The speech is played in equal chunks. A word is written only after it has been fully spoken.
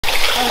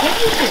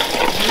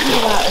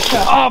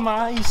Oh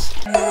my eyes!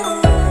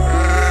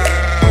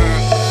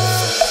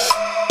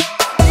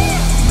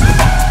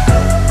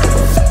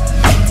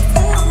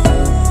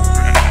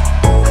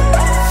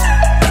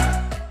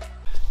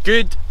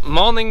 Good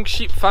morning,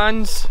 sheep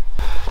fans.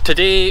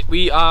 Today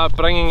we are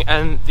bringing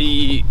in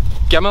the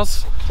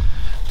gimmers.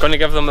 Going to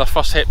give them their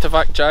first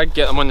Heptavac jag,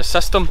 get them on the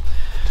system.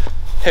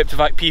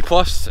 Heptavac P+,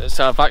 it's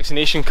a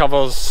vaccination,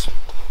 covers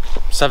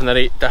 7 or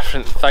 8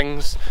 different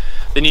things.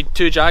 They need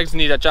 2 jags, they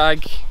need a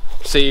jag,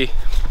 say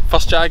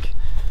first jag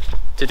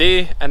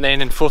today, and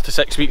then in 4 to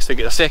 6 weeks they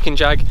get a second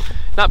jag.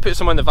 That puts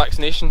them on the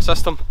vaccination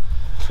system.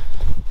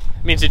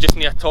 It means they just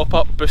need a top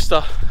up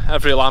booster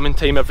every lambing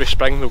time, every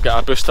spring they'll get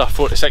a booster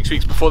 4 to 6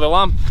 weeks before the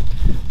lamb.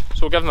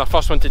 So we'll give them their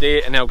first one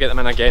today and then I'll get them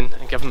in again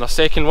and give them their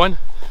second one.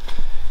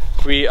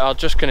 We are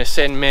just going to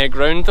send Meg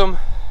round them.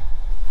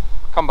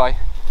 Come by.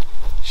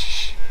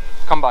 Shh.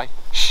 Come by.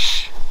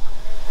 Shh.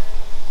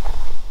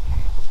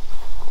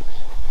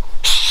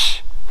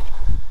 Shh.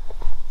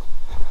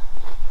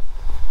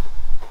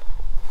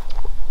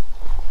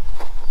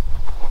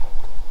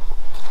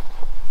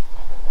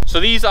 So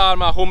these are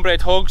my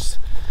homebred hogs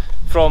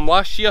from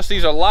last year. So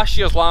these are last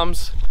year's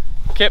lambs,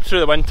 kept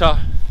through the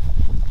winter.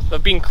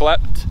 They've been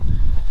clipped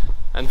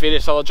and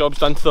various other jobs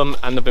done to them,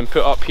 and they've been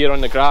put up here on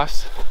the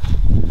grass.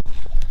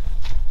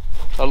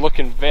 They're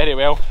looking very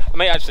well. I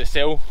might actually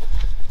sell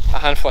a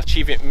handful of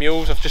cheviot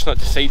mules, I've just not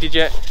decided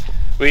yet.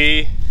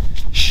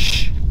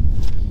 Shh.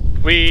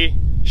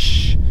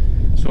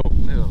 So,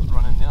 they're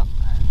running there.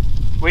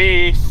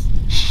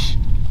 Shh.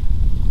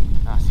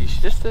 Ah, see,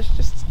 she's just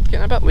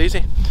getting a bit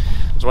lazy.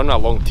 There's one with a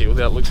long tail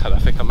there, it looks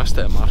horrific. I missed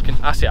it at marking.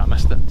 I say I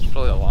missed it, it's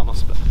probably the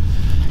llamas, but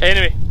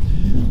anyway,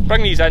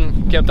 bring these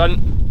in, get them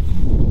done.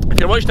 If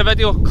you're watching the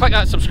video, click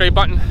that subscribe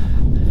button.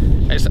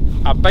 It's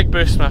a big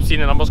boost when I've seen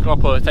the numbers go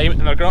up all the time,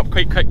 and they're going up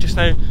quite quick just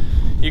now.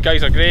 You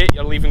guys are great,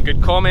 you're leaving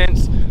good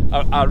comments.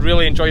 I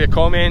really enjoy the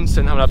comments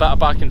and having a bit of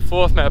back and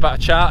forth, maybe a bit of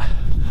chat.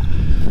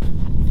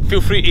 Feel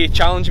free to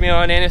challenge me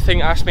on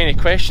anything, ask me any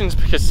questions,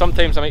 because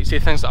sometimes I might say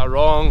things that are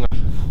wrong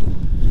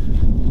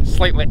or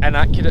slightly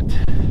inaccurate,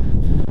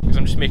 because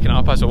I'm just making it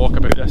up as I walk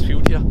about this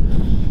field here.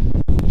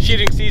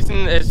 Shearing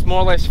season is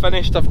more or less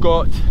finished. I've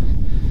got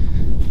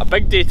a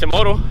big day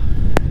tomorrow,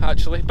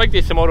 actually. Big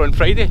day tomorrow and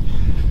Friday.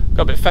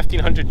 Got about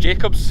 1,500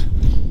 Jacobs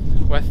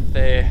with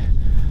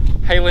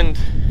Highland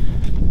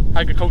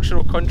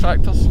Agricultural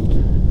Contractors, I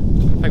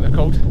think they're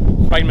called.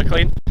 Brian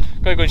McLean.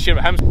 Gotta go and share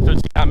with him. Don't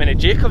see that many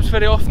Jacobs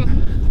very often.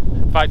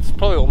 In fact, it's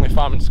probably the only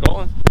farm in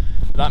Scotland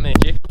with that many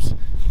Jacobs.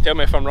 Tell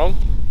me if I'm wrong.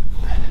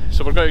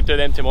 So we're going to do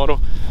them tomorrow.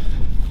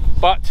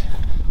 But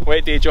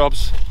wet day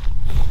jobs,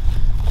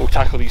 we'll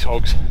tackle these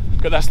hogs.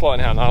 Got this lot in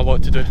here and another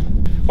lot to do.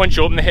 Once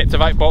you open the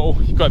Heptavac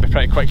bottle, you've got to be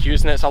pretty quick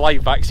using it. It's a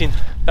live vaccine.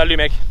 There you,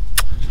 Meg.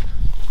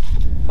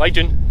 Like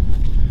June.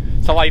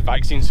 It's a live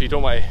vaccine, so you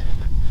don't want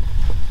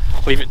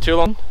to leave it too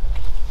long.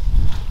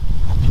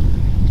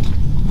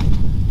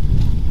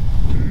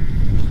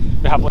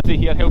 We have Lizzy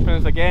here helping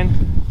us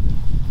again.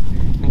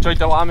 Enjoyed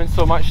the lambing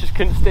so much, just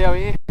couldn't stay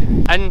away.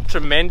 In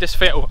tremendous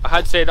fettle. I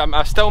had said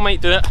I still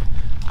might do it.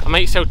 I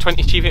might sell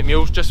 20 cheviot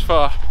mules just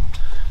for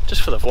the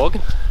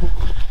vlogging.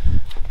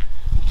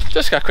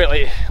 Just I'd quite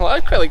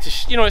like to,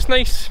 you know, it's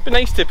nice. It'd be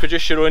nice to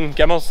produce your own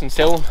gimmers and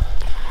sell them.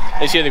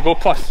 As here they go.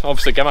 Plus,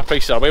 obviously, gimmer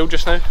prices are wild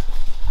just now.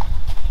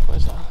 What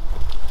is that?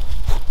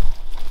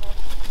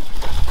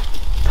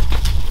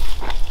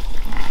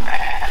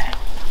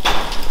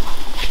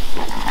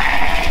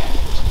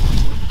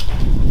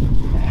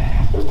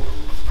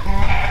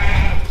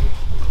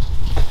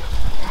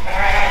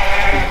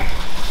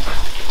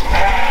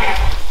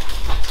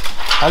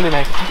 Handy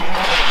knife.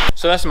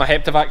 So this is my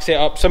Heptavac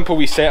setup. Simple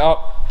wee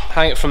setup.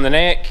 Hang it from the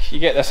neck. You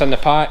get this in the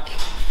pack.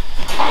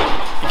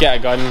 You get a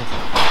gun.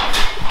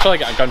 Probably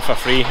get a gun for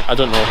free. I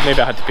don't know. Maybe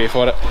I had to pay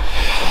for it.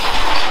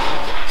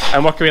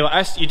 And work away like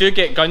this. You do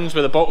get guns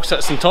where the box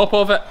sits on top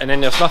of it, and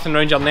then there's nothing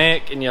around your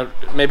neck, and you're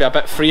maybe a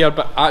bit freer.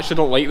 But I actually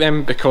don't like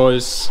them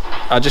because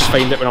I just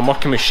find that when I'm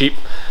working with sheep,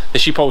 the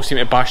sheep always seem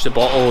to bash the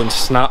bottle and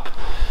snap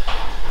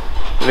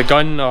the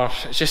gun, or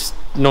it's just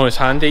not as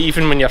handy.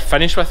 Even when you're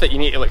finished with it, you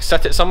need to like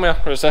sit it somewhere.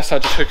 Whereas this, I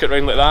just hook it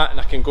around like that, and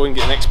I can go and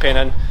get the next pen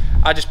in.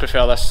 I just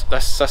prefer this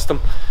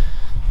system.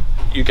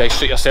 You guys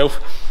suit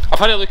yourself. I've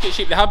had a look at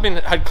sheep. They have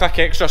had click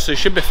extra, so they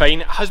should be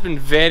fine. It has been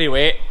very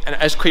wet, and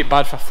it is quite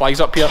bad for flies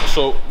up here.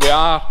 So we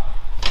are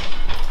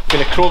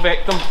going to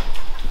crovect them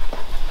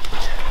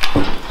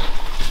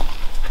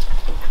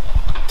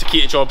to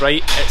keep the job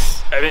right.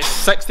 It's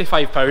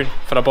 £65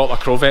 for a bottle of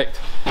crovect.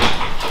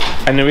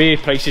 And the way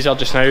prices are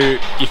just now,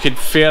 you could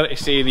fairly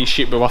say these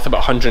sheep be worth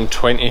about £120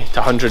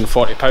 to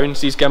 £140,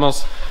 these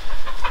gimmers.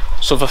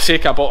 So for the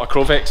sake of a bottle of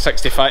crovect,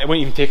 65, it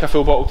won't even take a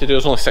full bottle to do,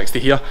 there's only 60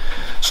 here.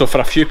 So for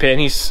a few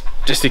pennies,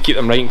 just to keep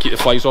them right and keep the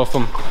flies off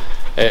them,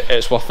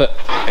 it's worth it.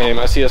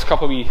 I see there's a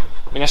couple of wee,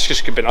 I mean this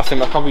just could be nothing,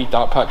 but a couple of wee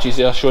dark patches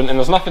there showing, and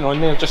there's nothing on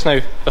there just now.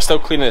 They're still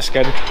cleaning the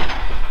skin.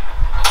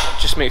 It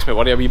just makes me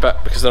worry a wee bit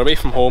because they're away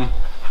from home,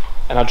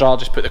 and I'd rather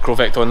just put the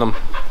crovect on them.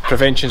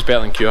 Prevention's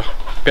better than cure.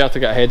 Better to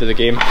get ahead of the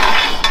game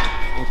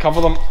and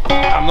cover them.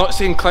 I'm not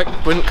saying Click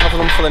wouldn't cover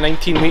them for the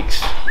 19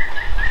 weeks.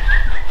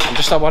 I'm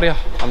just a worrier.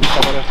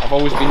 I've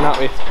always been that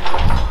way.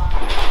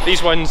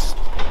 These ones,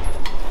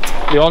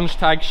 the orange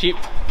tag sheep,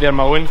 they're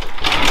my own.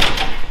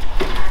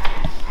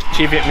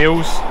 Cheviot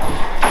males,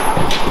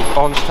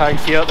 orange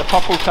tags here. The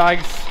purple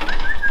tags,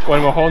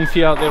 one with horns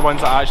here, they're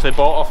ones that I actually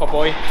bought off a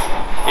boy,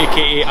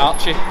 aka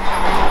Ayrshire,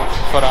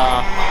 for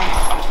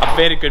a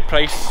very good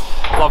price.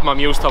 Love my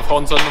mules to have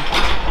horns on them.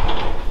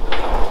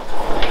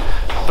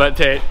 But,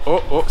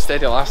 oh,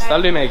 steady lass.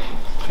 That'll do, Meg.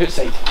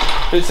 Outside.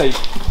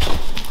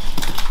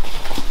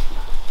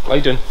 Lie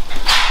down.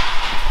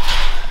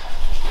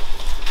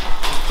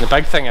 The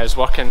big thing is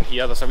working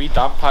here, there's a wee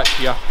damp patch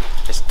here.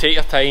 Is take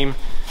your time,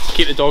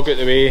 keep the dog out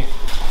the way,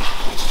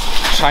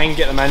 try and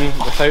get them in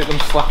without them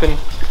slipping.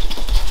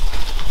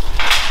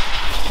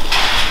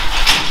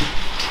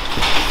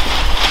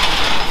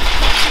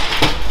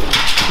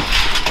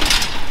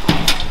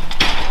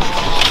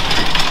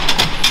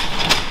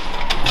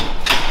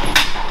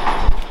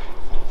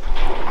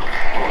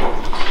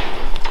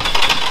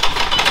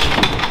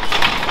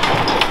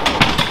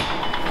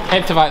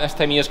 Head to vac this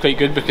time of year is quite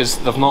good because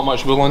there's not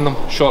much wool on them.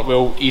 Short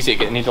wool, easy to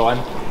get the needle in.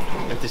 You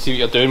have to see what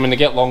you're doing. When they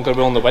get longer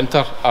wool in the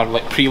winter, or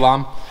like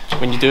pre-lamb,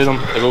 when you do them,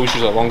 the wool's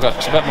usually longer.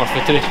 It's a bit more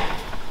footery.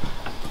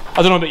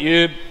 I don't know about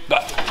you,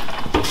 but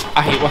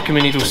I hate working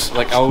with needles.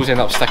 Like I always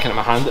end up sticking it in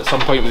my hand at some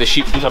point with the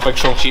sheep. These are big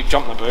strong sheep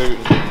jumping about.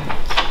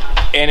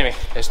 Anyway,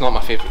 it's not my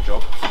favourite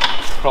job.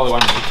 It's probably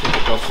one of my least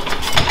favourite jobs.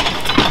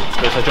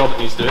 But it's a job that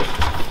needs doing.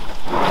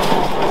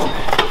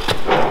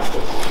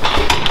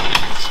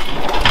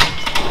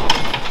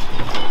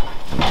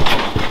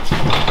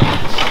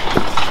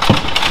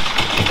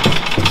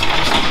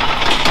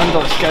 Under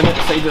the skin at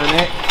the side of the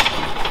neck.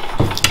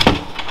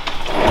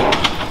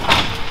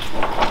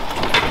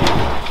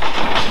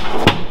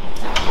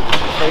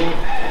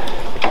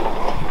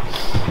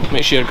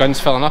 Make sure your gun's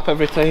filling up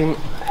every time.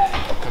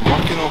 I'm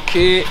working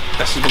okay.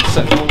 This has been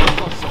sitting all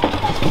over.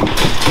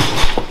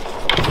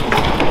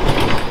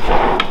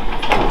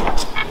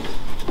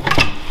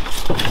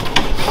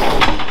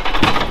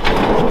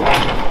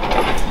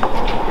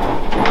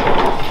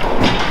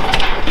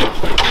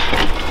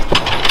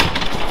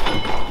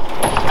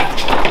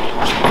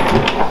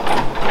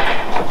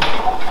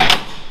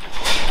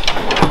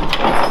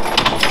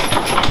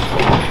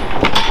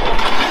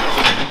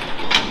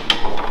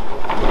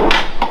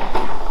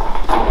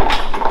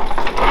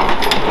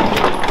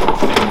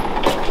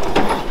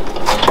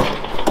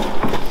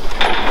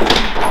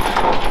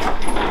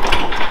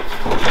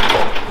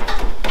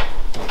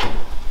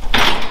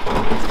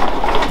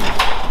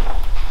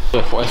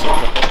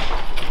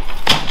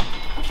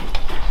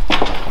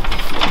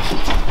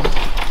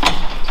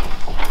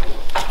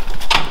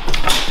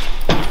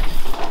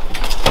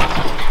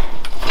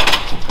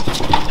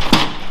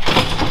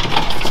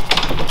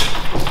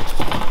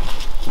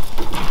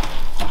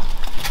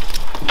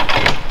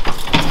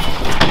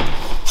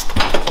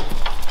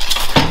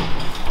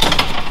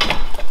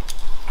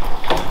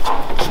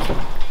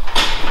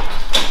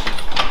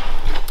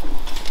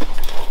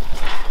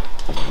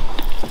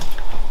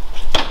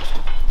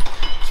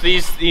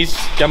 These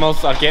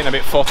gimmers are getting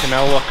about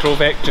 40ml of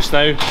crovect just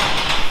now.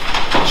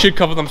 Should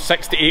cover them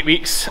 6 to 8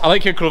 weeks. I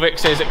like how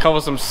crovect says it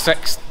covers them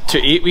 6 to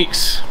 8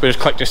 weeks, whereas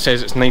Click just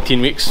says it's 19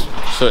 weeks.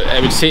 So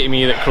it would say to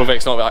me that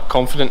crovect's not that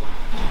confident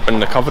in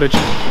the coverage.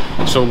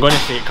 So I'm going to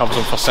say it covers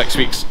them for 6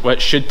 weeks,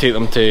 which should take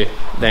them to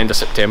the end of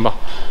September,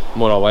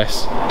 more or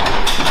less.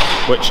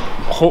 Which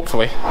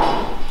hopefully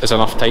is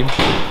enough time.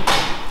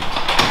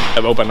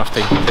 It will be enough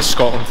time. It's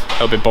Scotland.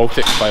 It'll be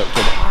Baltic by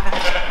October.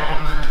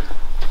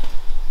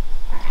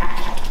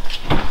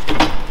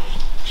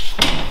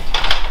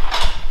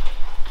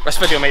 This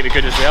video might be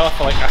good as well.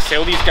 If I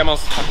sell these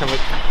gimmers, I can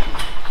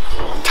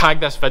like tag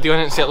this video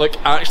in it and say, look,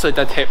 I actually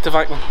did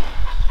Heptavac them.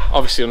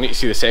 Obviously you'll need to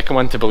see the second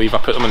one to believe I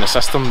put them in the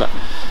system, but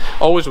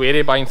always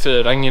wary buying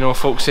through the ring, you know.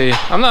 Folks say,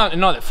 not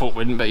that folk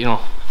wouldn't, but you know,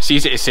 it's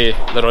easy to say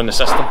they're on the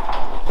system.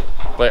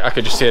 Like I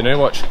could just say now,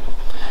 watch.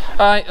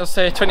 Alright,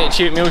 there's 28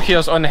 cheap meal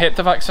here's on the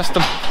Heptavac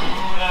system.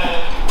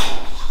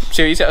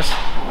 See how easy it is,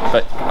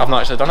 but I've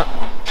not actually done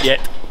it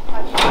yet.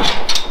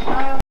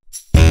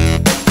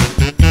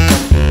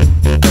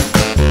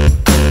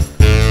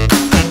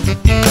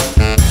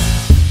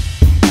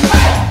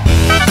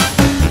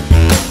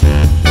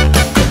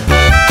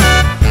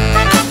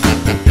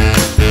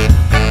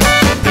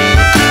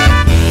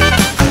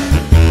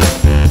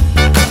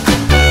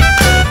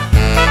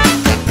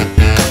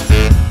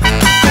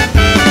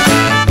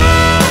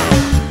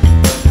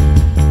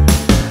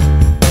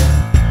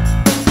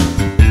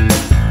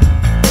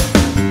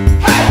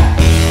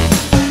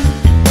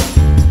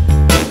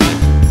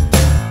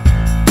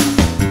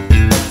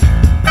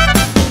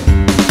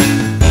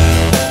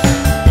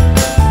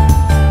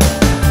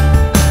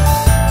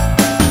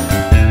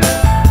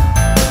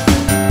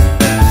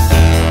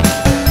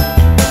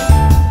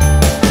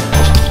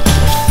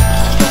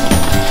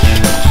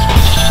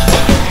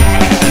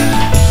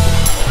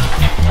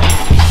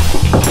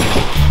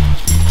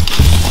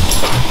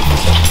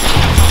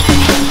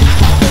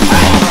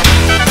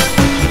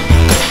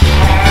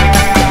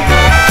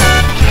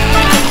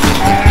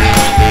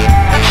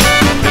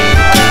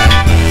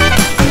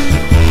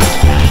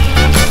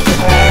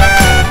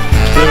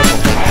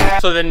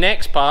 So the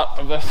next part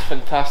of this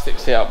fantastic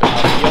setup we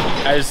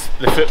have here is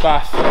the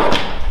footbath.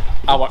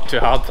 I work too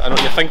hard. I know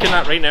you're thinking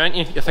that right now, aren't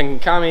you? You're thinking,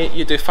 Cammy,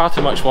 you do far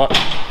too much work.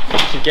 You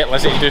should get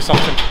Lizzie to do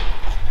something.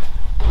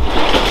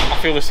 I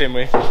feel the same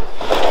way.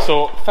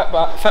 So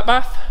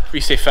footbath, we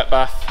say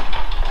footbath.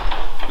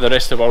 The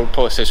rest of the world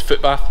probably says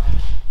footbath.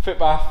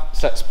 Footbath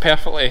sits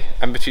perfectly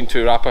in between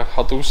two wrapper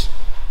hurdles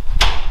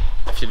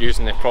if you're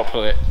using the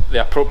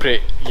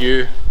appropriate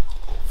ewe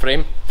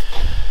frame.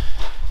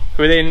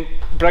 We then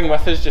bring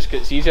with us, just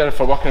 'cause it's easier if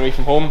we're working away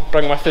from home,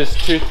 bring with us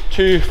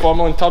two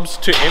formalin tubs,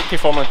 two empty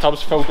formalin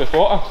tubs filled with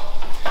water,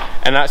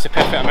 and that's the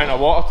perfect amount of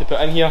water to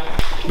put in here.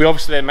 We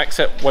obviously then mix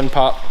it 1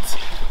 part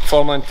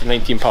formalin to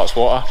 19 parts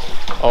water,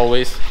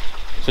 always.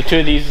 So 2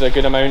 of these is a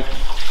good amount.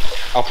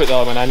 I'll put the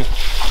other one in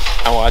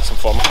and we'll add some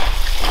formalin.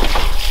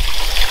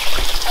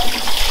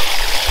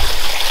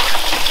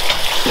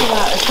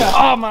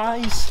 Oh my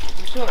eyes!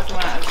 I'm sure it's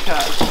one out of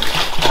charge.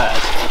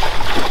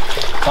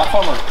 That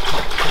formalin?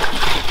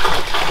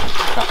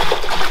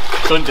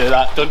 Don't do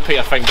that, don't put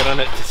your finger in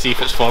it to see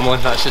if it's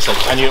formalin, that's just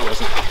I knew it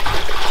wasn't.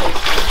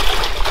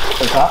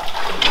 What's that?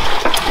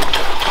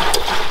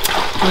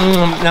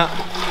 Nah.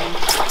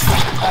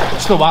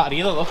 It's no water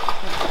either though.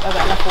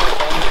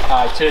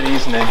 Aye, 2 of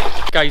these and then.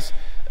 Guys,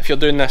 if you're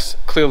doing this,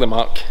 clearly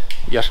mark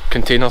your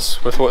containers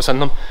with what's in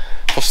them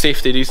for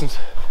safety reasons.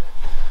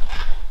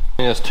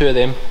 And there's 2 of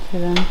them.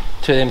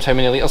 2 of them's how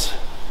many litres?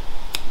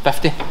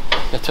 50.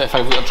 The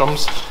 25 litre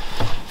drums.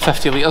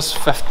 50 litres,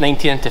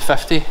 90 into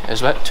 50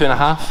 is what,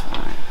 2.5?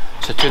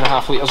 So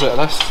 2.5 litres out of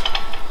this,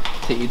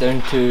 take you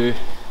down to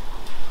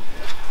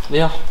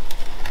there.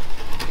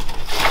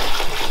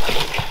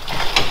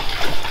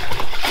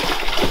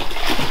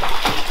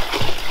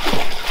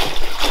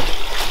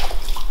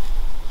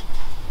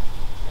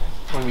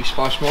 One wee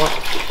splash more.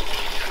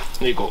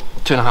 There you go,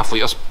 2.5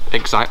 litres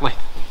exactly.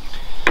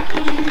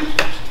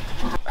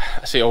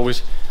 I say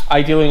always,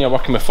 ideally when you're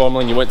working with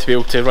formalin you want to be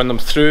able to run them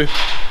through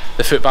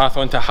the footbath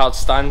onto hard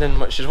standing,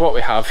 which is what we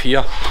have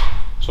here.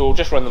 So we'll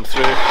just run them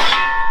through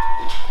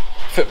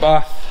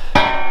footbath,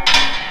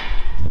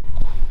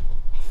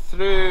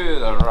 through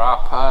the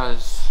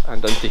wrappers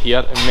and into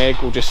here, and Meg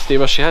will just stay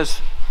where she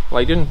is,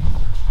 lie down.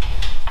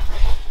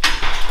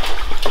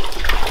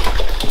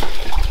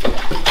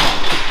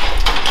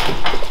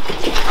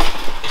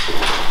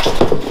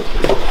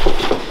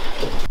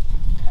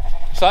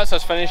 So that's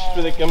us finished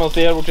with the gimmers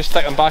there. We'll just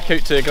stick them back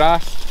out to the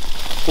grass.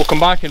 We'll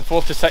come back in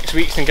 4 to 6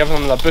 weeks and give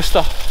them their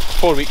booster.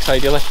 4 weeks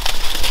ideally.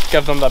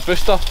 Give them their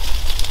booster.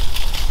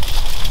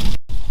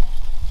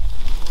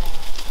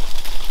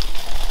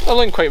 They're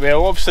looking quite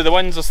well. Obviously the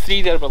ones, there's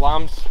 3 there with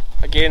lambs.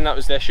 Again, that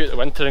was the issue at the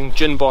wintering,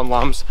 June born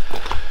lambs.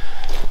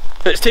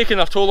 It's taken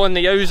their toll on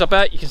the ewes a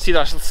bit. You can see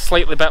they're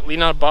slightly bit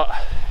leaner, but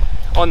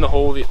on the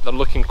whole they're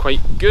looking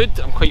quite good.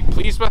 I'm quite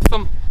pleased with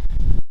them.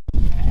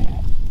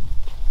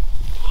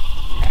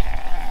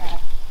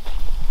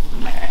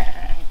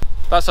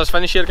 That's us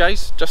finished here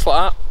guys, just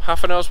like that,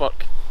 half an hour's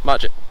work,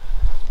 magic.